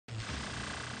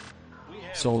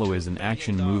Solo is an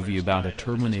action movie about a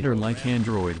Terminator-like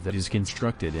android that is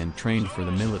constructed and trained for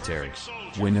the military.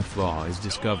 When a flaw is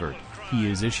discovered, he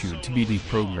is issued to be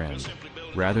deprogrammed.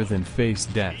 Rather than face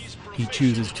death, he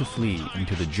chooses to flee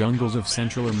into the jungles of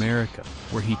Central America,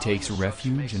 where he takes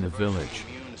refuge in a village.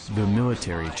 The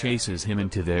military chases him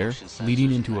into there,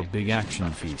 leading into a big action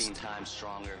feast. 10 times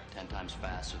stronger, 10 times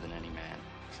faster than any man.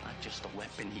 It's not just a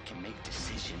weapon, he can make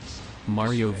decisions.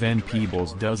 Mario Van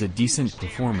Peebles does a decent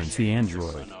performance the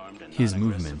android. His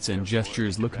movements and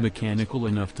gestures look mechanical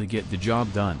enough to get the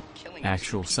job done.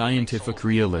 Actual scientific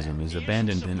realism is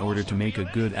abandoned in order to make a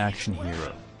good action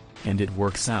hero. And it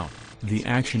works out. The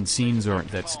action scenes aren't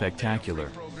that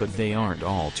spectacular, but they aren't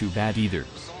all too bad either.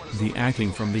 The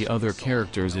acting from the other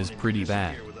characters is pretty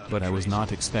bad, but I was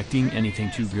not expecting anything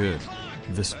too good.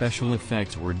 The special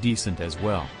effects were decent as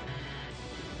well.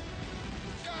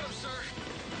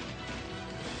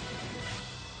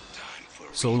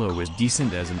 Solo is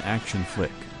decent as an action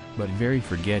flick, but very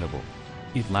forgettable.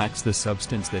 It lacks the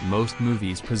substance that most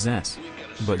movies possess.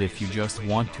 But if you just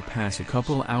want to pass a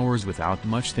couple hours without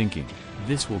much thinking,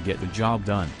 this will get the job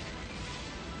done.